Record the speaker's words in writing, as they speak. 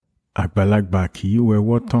Àgbàlagbà kì í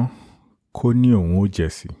wẹwọ́ tán kó ní òun ó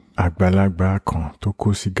jẹ̀sì. Àgbàlagbà kan tó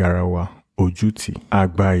kó sí garawa ojú tì.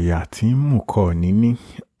 Àgbà ìyà tí ń mú kọ́ níní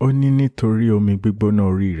ó ní nítorí omi gbígbóná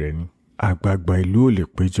orí rẹ̀ ni. Àgbààgbà ìlú ò lè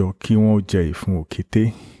péjọ kí wọ́n ó jẹ ìfun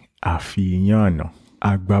òkété àfi iyán àná.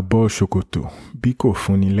 Àgbà bọ́ ṣòkòtò bí kò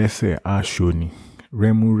fúnni lẹ́sẹ̀ aṣọ ni.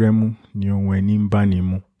 Rẹ́múrẹ́mú ni ohun ẹni ń bá ni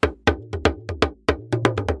mú.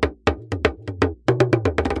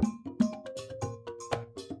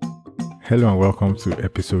 Hello and welcome to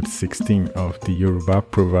episode 16 of the Yoruba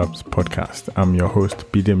Proverbs podcast. I'm your host,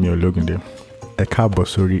 Bidemi Ologunde. Ẹ káàbọ̀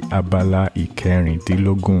sórí abala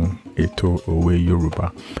ìkẹrìndínlógún ètò òwe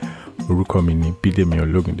Yorùbá. Orúkọ mi ni Bidemi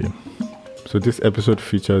Ologunde. So this episode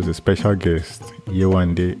features a special guest,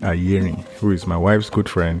 Yewande Aiyerin, who is my wife's good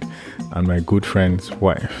friend and my good friend's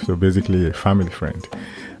wife. So basically a family friend.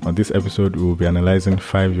 On this episode, we will be analyzing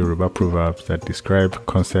 5 Yoruba proverbs that describe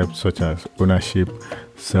concepts such as ownership,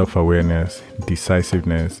 self-awareness,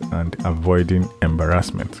 decisiveness, and avoiding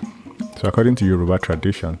embarrassment. So according to Yoruba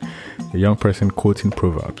tradition, a young person quoting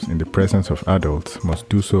proverbs in the presence of adults must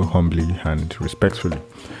do so humbly and respectfully.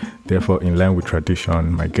 Therefore, in line with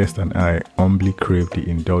tradition, my guest and I humbly crave the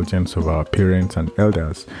indulgence of our parents and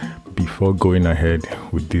elders before going ahead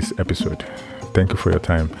with this episode. Thank you for your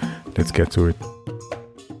time. Let's get to it.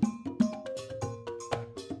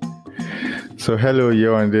 So hello,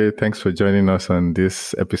 Yewande. Thanks for joining us on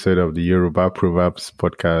this episode of the Yoruba Proverbs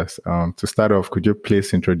podcast. To start off, could you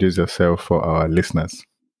please introduce yourself for our listeners?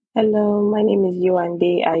 Hello, my name is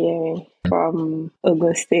Yewande Aiyerin from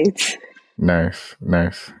Ogun State. Nice.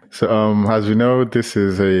 So as we know, this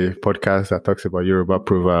is a podcast that talks about Yoruba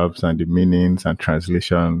proverbs and the meanings and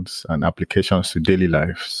translations and applications to daily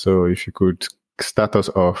life. So if you could start us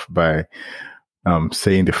off by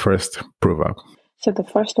saying the first proverb. So the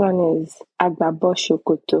first one is Agbabo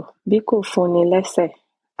Shokoto. Biko funi lese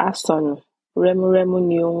asonu. Remu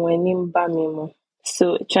ni ohun eni ń bá mi mu.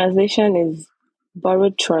 So translation is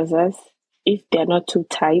borrowed trousers. If they're not too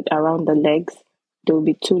tight around the legs, they'll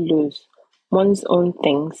be too loose. One's own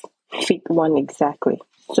things fit one exactly.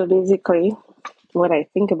 So basically, what I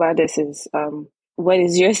think about this is what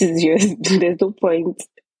is yours is yours. There's no point,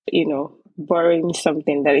 borrowing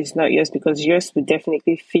something that is not yours, because yours would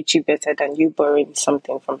definitely fit you better than you borrowing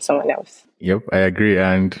something from someone else. Yep, I agree.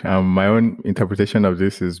 And my own interpretation of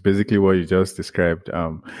this is basically what you just described.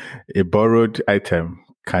 A borrowed item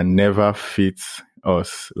can never fit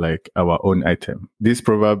us like our own item. This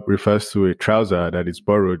proverb refers to a trouser that is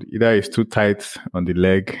borrowed. Either it's too tight on the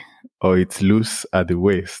leg or it's loose at the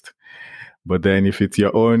waist. But then if it's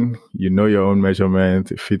your own, you know your own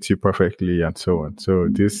measurement, it fits you perfectly and so on. So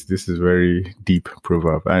this is very deep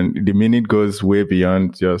proverb. And the meaning goes way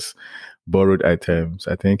beyond just borrowed items.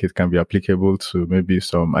 I think it can be applicable to maybe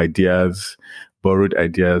some ideas, borrowed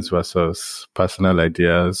ideas versus personal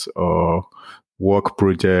ideas or work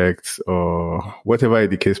projects or whatever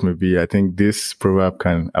the case may be. I think this proverb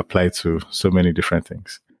can apply to so many different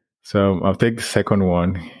things. So I'll take the second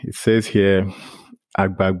one. It says here,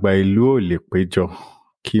 Àgbààgbà ìlú ò lè péjọ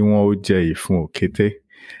kí wọ́n ó jẹ ìfun òkété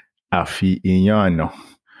àfi iyán àná.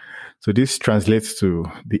 So this translates to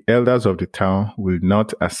the elders of the town will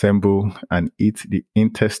not assemble and eat the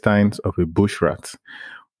intestines of a bush rat.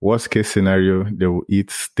 Worst case scenario, they will eat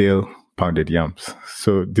stale pounded yams.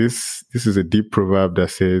 So this is a deep proverb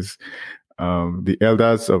that says the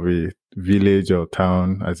elders of a village or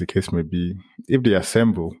town, as the case may be, if they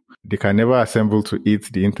assemble, they can never assemble to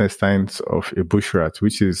eat the intestines of a bush rat,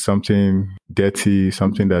 which is something dirty,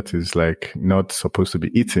 something that is like not supposed to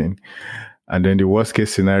be eaten. And then the worst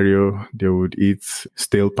case scenario, they would eat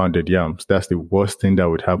stale pounded yams. That's the worst thing that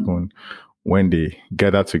would happen when they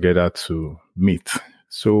gather together to meet.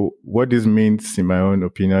 So what this means, in my own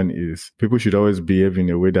opinion, is people should always behave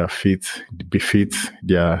in a way that befits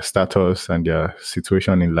their status and their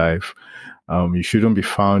situation in life. You shouldn't be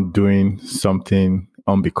found doing something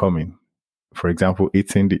unbecoming. For example,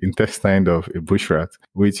 eating the intestine of a bush rat,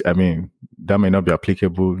 which, I mean, that may not be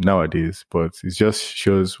applicable nowadays, but it just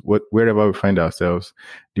shows wherever we find ourselves,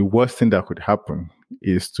 the worst thing that could happen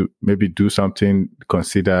is to maybe do something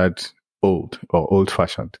considered old or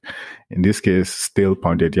old-fashioned. In this case, stale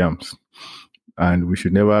pounded yams. And we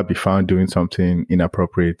should never be found doing something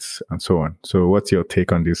inappropriate and so on. So what's your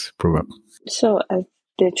take on this proverb? So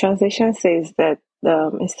the translation says that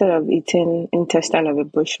instead of eating intestine of a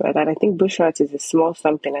bush rat, and I think bush rat is a small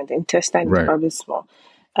something and the intestine is probably small,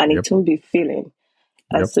 and it won't be filling.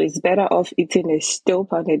 So it's better off eating a stale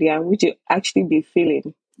pounded yam, which you actually be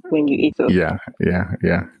filling, when you eat. So Yeah.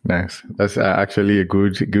 Nice. That's actually a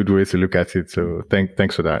good way to look at it. So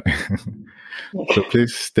thanks for that. So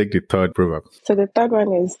please take the third proverb. So the third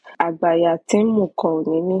one is àgbàyà tí ń mùkọ ò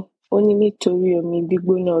ní mí, ó ní nítorí omi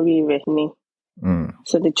gbígbóná orí rẹ̀ ni.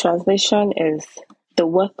 So the translation is the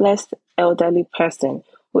worthless elderly person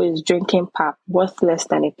who is drinking pap worth less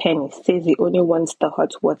than a penny says he only wants the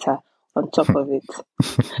hot water on top of it.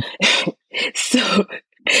 So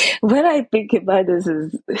when I think about this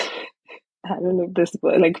is I don't know if this,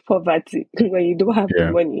 but like poverty, when you don't have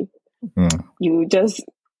the money, you just,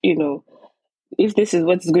 if this is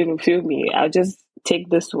what's going to fill me, I'll just take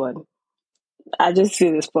this one. I just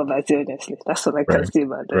feel this poverty, honestly. That's all I can say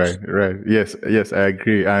about this. Right. Yes, I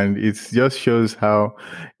agree. And it just shows how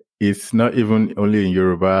it's not even only in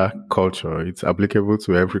Yoruba culture, it's applicable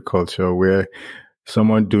to every culture where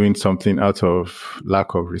someone doing something out of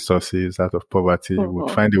lack of resources, out of poverty,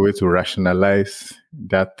 would find a way to rationalize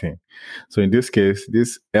that thing. So in this case,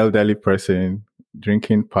 this elderly person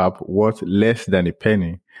drinking pap worth less than a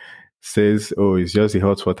penny says, oh, it's just the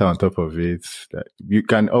hot water on top of it. You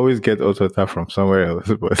can always get hot water from somewhere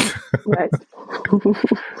else, but right.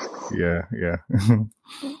 Yeah.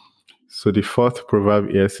 So the fourth proverb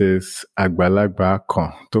here says, Àgbàlagbà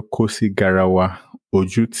kan tó kó sí garawa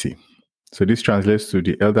ojuti. So this translates to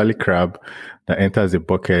the elderly crab that enters the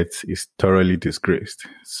bucket is thoroughly disgraced.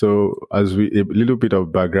 So a little bit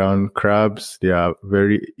of background, crabs, they are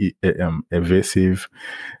very evasive.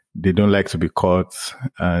 They don't like to be caught,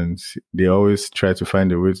 and they always try to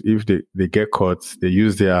find a way. If they get caught, they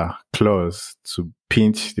use their claws to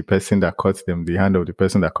pinch the person that caught them, the hand of the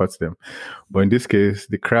person that caught them. But in this case,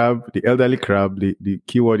 the elderly crab, the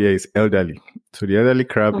key word here is elderly. So the elderly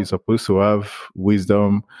crab is supposed to have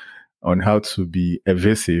wisdom on how to be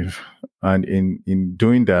evasive. And in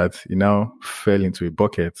doing that, he now fell into a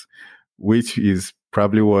bucket, which is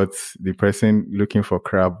probably what the person looking for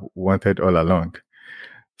crab wanted all along.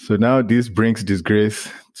 So now this brings disgrace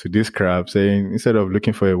to this crab, saying instead of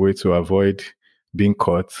looking for a way to avoid being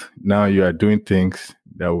caught, now you are doing things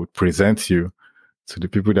that would present you to the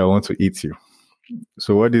people that want to eat you.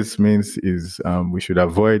 So what this means is we should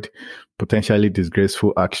avoid potentially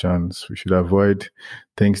disgraceful actions. We should avoid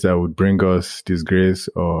things that would bring us disgrace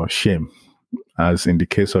or shame, as in the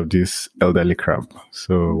case of this elderly crab.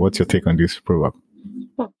 So what's your take on this proverb?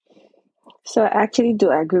 So I actually do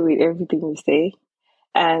agree with everything you say.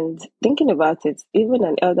 And thinking about it, even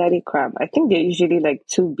an elderly crab, I think they're usually like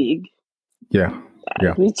too big. Yeah.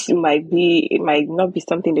 Which it might not be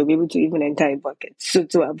something they'll be able to even enter a bucket. So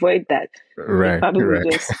to avoid that, they probably will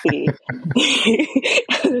just stay.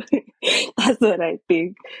 That's what I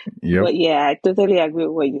think. Yep. But yeah, I totally agree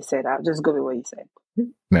with what you said. I'll just go with what you said.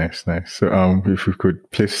 Nice. So if we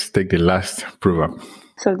could please take the last proverb.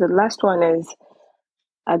 So the last one is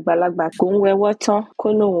Àgbàlagbà kò ń wẹwọ́ tán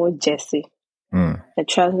kó lóun ó jẹ̀sí. The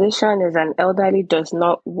translation is an elderly does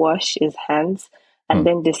not wash his hands and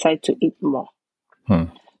then decide to eat more.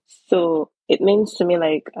 So it means to me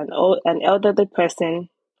like an elderly person,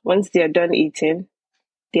 once they are done eating,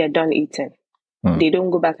 they are done eating. They don't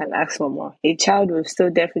go back and ask for more. A child will still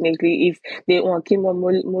definitely, if they want Yep.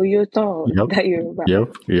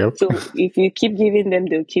 So if you keep giving them,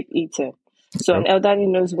 they'll keep eating. So an elderly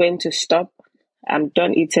knows when to stop. I'm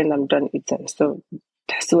done eating. So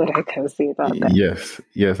that's what I can say about that.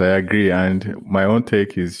 Yes, I agree. And my own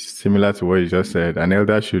take is similar to what you just said. An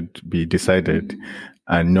elder should be decided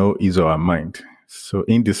and know his or her mind. So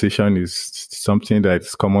indecision is something that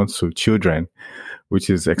is common to children, which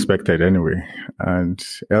is expected anyway. And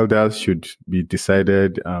elders should be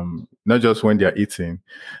decided, not just when they are eating,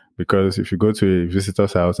 because if you go to a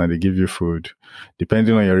visitor's house and they give you food,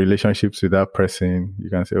 depending on your relationships with that person, you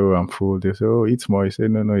can say, oh, I'm full. They say, oh, eat more. You say,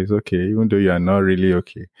 no, it's okay, even though you are not really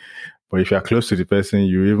okay. But if you are close to the person,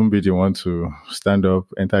 you even be the one to stand up,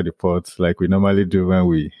 enter the pot, like we normally do when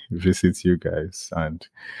we visit you guys. And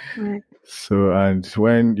and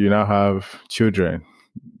when you now have children,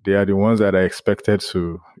 they are the ones that are expected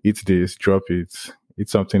to eat this, drop it, eat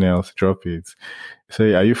something else, drop it.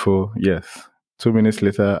 Say, are you full? Yes. 2 minutes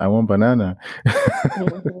later, I want banana.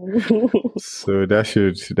 So that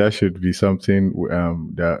should be something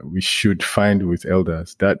that we should find with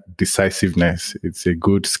elders. That decisiveness, it's a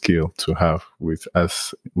good skill to have with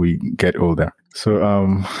as we get older.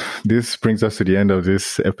 So this brings us to the end of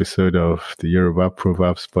this episode of the Yoruba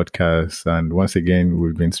Proverbs podcast. And once again,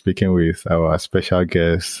 we've been speaking with our special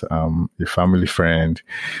guest, a family friend,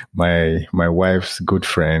 my wife's good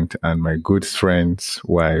friend, and my good friend's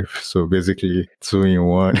wife. So basically 2 in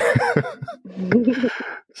 1.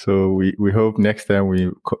 So we hope next time we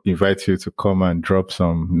invite you to come and drop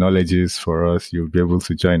some knowledges for us, you'll be able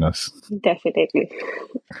to join us. Definitely.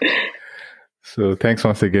 So thanks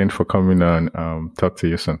once again for coming on. Talk to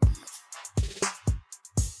you soon.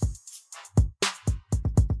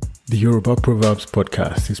 The Yoruba Proverbs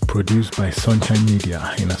podcast is produced by Sunshine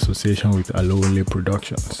Media in association with Alowole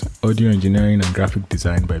Productions. Audio engineering and graphic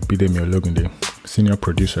design by Bidemi Ologunde. Senior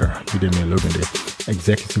producer, Bidemi Ologunde.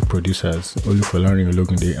 Executive producers, Olufolarin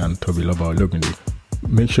Ologunde and Tobiloba Ologunde.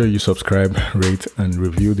 Make sure you subscribe, rate, and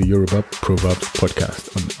review the Yoruba Proverbs podcast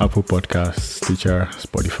on Apple Podcasts, Stitcher,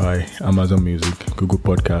 Spotify, Amazon Music, Google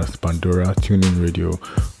Podcasts, Pandora, TuneIn Radio,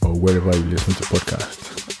 or wherever you listen to podcasts.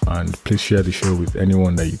 And please share the show with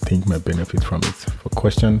anyone that you think might benefit from it. For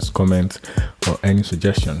questions, comments, or any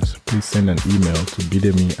suggestions, please send an email to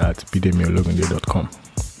bidemi@bidemiologunde.com.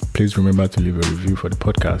 Please remember to leave a review for the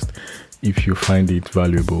podcast if you find it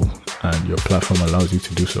valuable and your platform allows you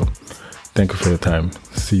to do so. Thank you for your time.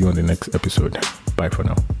 See you on the next episode. Bye for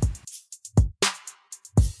now.